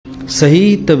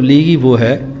सही तबलीगी वो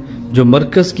है जो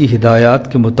मरकज़ की हिदायत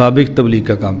के मुताबिक तबलीग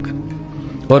का काम करे,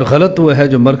 और गलत वो है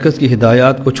जो मरकज़ की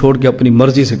हिदायत को छोड़ के अपनी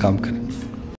मर्जी से काम करे।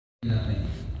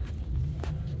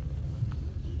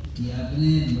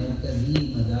 अपने मरकज़ी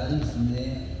मदारिस में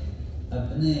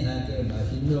अपने यहाँ के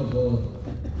बाशिंदों को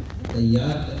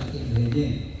तैयार करके भेजें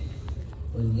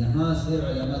और यहाँ से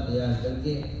उलमा तैयार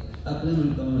करके अपने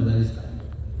मुल्कों में मदारिस कायम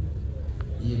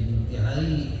करें। ये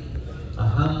इंतहाई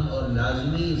अहम और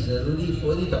लाजमी ज़रूरी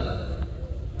फौरी तकाज़ा है।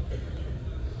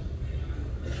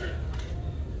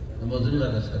 मौजूद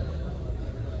बात करते हैं,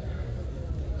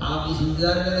 आप इस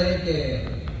इंतजार कर रहे हैं कि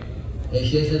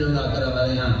एशिया से लोग आकर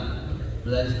हमारे यहाँ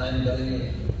मदारिस कायम करेंगे,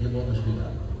 ये बहुत मुश्किल था।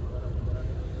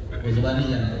 वो ज़ुबानी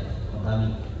जानते हैं मकामी।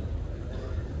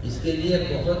 इसके लिए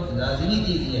बहुत लाजमी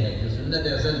चीज़ ये है जो सुन्नत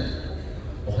असल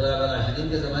खुलाफा राशिदीन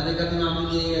के ज़माने का भी मामूल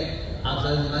ये है, आप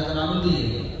सारे ज़माने का मामूल भी ये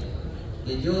है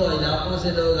कि जो इलाकों से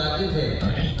लोग वाकिफ़ है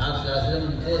आप सल्लल्लाहु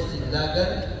उनको सिखला कर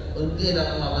उनके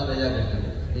इलाकों में वापस भेजा करते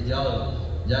हैं कि जाओ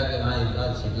जाके वहाँ एक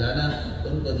बात सिखलाना,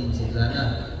 उनको दीन सिखलाना।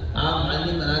 आप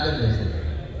मालिम बनाकर भेजते थे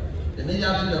तो नहीं,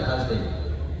 आपसे दरखास्त है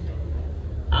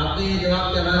आपके ये जवाब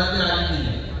के हमारा भी आलिम नहीं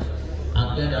है।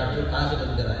 आपके डॉक्टर कहाँ से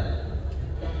बनकर आए?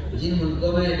 जिन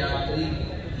मुल्कों में डॉक्टरी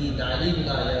की तालीम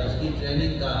का या उसकी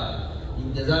ट्रेनिंग का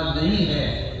इंतज़ाम नहीं है,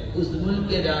 उस मुल्क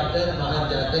के डॉक्टर बाहर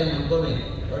जाते हैं मुल्कों में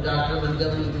और डॉक्टर बनकर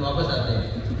मुल्क में वापस आते हैं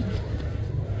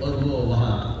और वो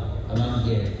वहाँ आवाम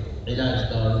के इलाज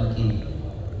का और उनकी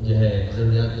जो है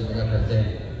ज़रूरियात को पूरा करते हैं।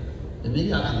 तो मेरी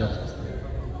आपसे दरख्वास्त है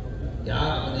कि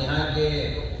आप अपने यहाँ के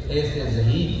ऐसे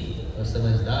ज़हीन और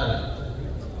समझदार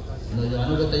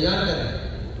नौजवानों को तैयार करें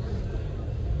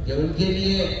कि उनके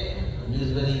लिए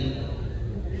न्यूज़बरी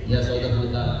या साउथ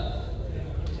अफ्रीका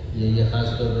ये ख़ास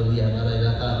तौर पर ये हमारा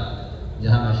इलाका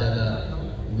जहाँ माशाअल्लाह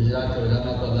गुजरात के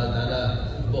उलमा को अल्लाह ताला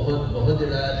बहुत बहुत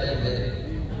हिदायत है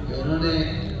कि उन्होंने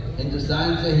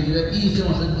हिंदुस्तान से हिजरत ही इसी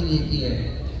मकसद के लिए की है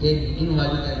कि इन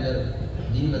ममालिक के अंदर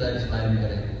दीन मदारिस कायम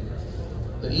करें।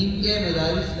 तो इनके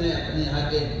मदारिस में अपने यहाँ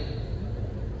के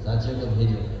साथियों को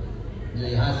भेजो जो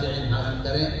यहाँ से इल्म हासिल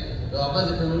करें, तो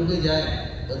वापस अपने मुल्क जाए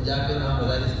और जाकर वहाँ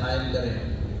मदारिस कायम करें।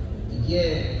 ये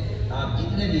आप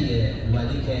जितने भी ये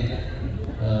मालिक हैं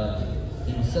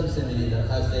इन सब से मेरी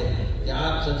दरख्वास्त है कि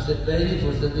आप सबसे पहली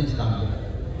फुर्सत में इस काम को करें।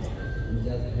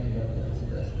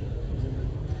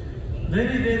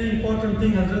 Very important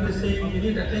thing Hazrat is saying, we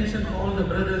need attention for all the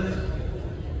brothers.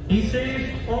 He says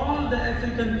all the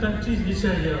African countries which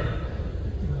are here,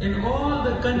 and all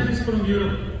the countries from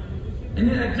Europe,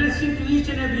 and in addressing to each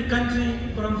and every country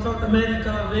from South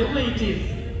America, wherever it is,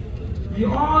 we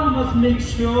all must make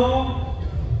sure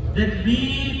that we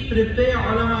prepare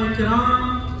ulama ikram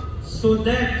so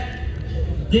that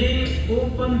they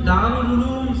open Darul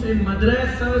Ulooms and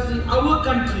madrasas in our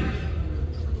country.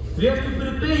 We have to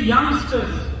prepare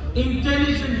youngsters,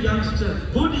 intelligent youngsters,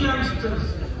 good youngsters.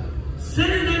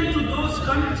 Send them to those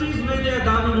countries where there are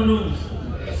Darul Ulooms.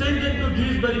 Send them to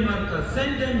Dewsbury Markaz.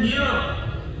 Send them here.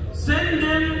 Send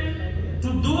them to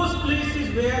those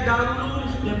places where Darul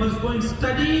Ulooms. They must go and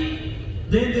study.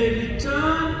 Then they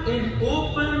return and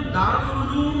open Darul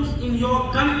Ulooms in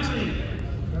your country.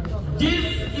 This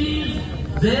is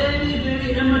very,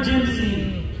 very emergency.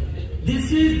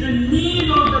 This is the need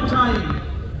of the time.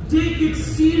 Take it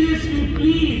seriously,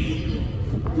 please.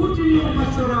 Put in your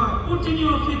mashawara, put in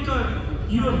your fikr.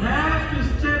 You have to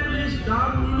establish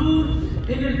Darul Uloom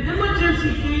in an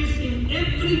emergency case in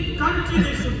every country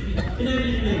there should be, in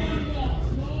every place.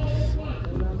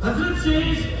 Hazrat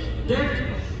says that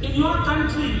in your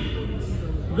country,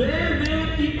 where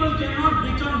people cannot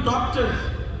become doctors,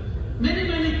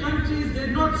 many countries,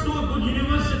 they're not so good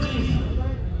universities,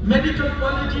 medical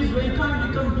colleges where you can't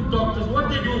become good doctors. What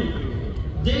they do?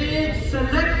 They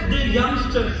select their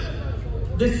youngsters.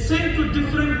 They send to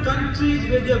different countries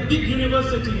where there are big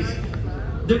universities.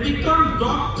 They become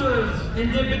doctors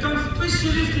and they become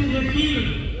specialists in their field.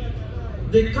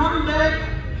 They come back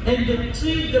and they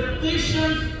treat the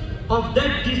patients of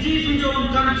that disease in their own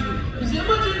country. It's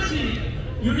emergency.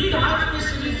 You need heart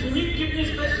specialists, you need kidney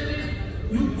specialists.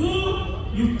 You go,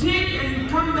 you take and you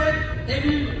come back and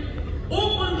you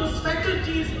open those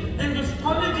faculties and those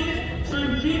colleges, so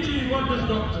in future you got those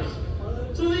doctors.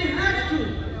 So we have to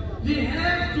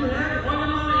have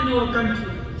ulama in our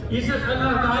country. He says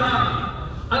Allah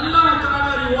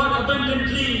Ta'ala reward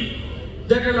abundantly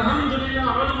that Alhamdulillah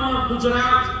ulama of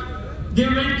Gujarat, they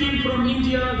went in from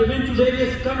India, they went to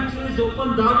various countries, they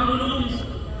opened Darul Ulooms,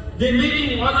 they're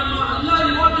making ulama, Allah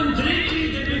reward them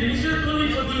greatly, they did hijrat only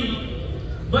for thee.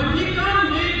 But we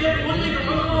can't wait that only the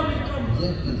ulama will come.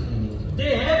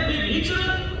 They have made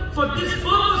for this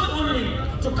purpose only,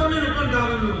 to come and open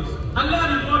Darul Ulooms. Allah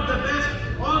reward the best,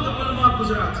 all the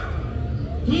Gujarat.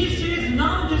 He says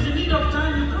now there's a need of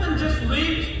time. You can't just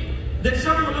wait that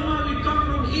some ulama will come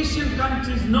from Asian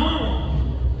countries. No.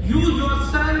 You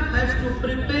yourself have to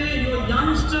prepare your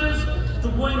youngsters to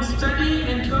go and study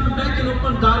and come back and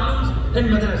open darulums and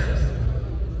madrasas.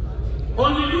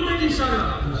 All will do that, inshallah.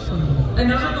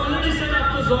 And Hazrat already said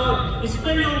after Zohar,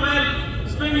 spend your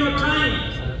wealth, spend your time,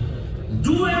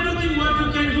 do everything what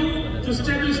you can do to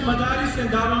establish madaris and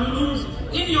darul ulums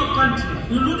in your country.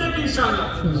 You do that, inshallah.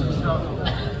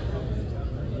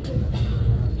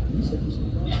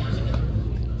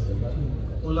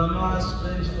 Ulama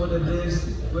spent 40 days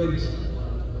wait.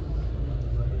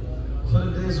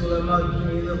 40 days ulama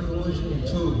bring the Quran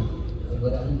to.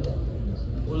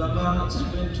 Ulama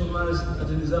spent 2 months at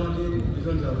the Nizamuddin, we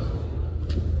don't have.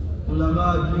 Ulama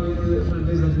bring the 40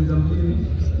 days at Nizamuddin,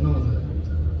 no.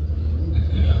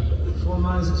 4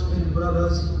 months spent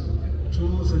brothers,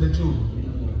 232.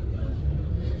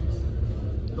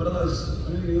 Brothers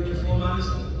bring 4 months,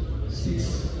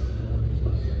 6.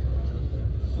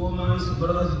 4 months,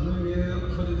 brothers doing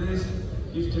 40 days,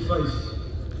 55.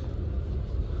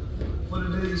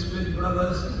 40 days spent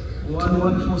brothers,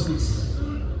 1146.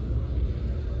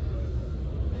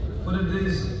 40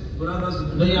 days, brothers.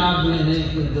 भाई आप मैंने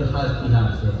एक दरखास्त की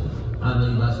आपसे आप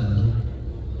मेरी बात समझिए.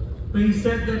 But he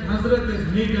said that Hazrat has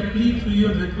made a plea to you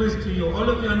and request to you. All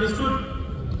of you understood?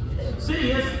 Say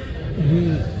yes.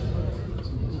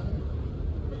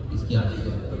 इसकी आदत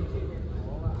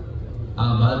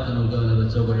आप बाहर के मुल्कों में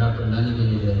बच्चों को डॉक्टर बनाने के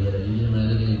लिए भेज रहे हैं, इंजीनियर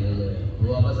बनाने के लिए भेज रहे हैं, वो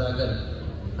वापस आकर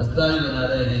अस्पताल बना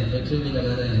रहे हैं, फैक्ट्री भी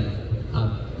लगा रहे हैं. आप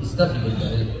इसका फिक्र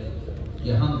करें कि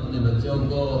हम अपने बच्चों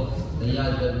को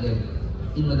तैयार करके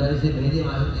इन मदारिस से भेजे,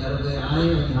 वहाँ से तैयार होकर आए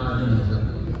और यहाँ आगे मिल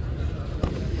सकते.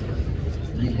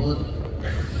 ये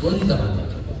बहुत ही सवाल है.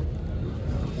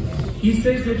 He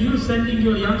says that you sending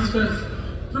your youngsters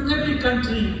from every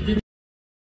country, they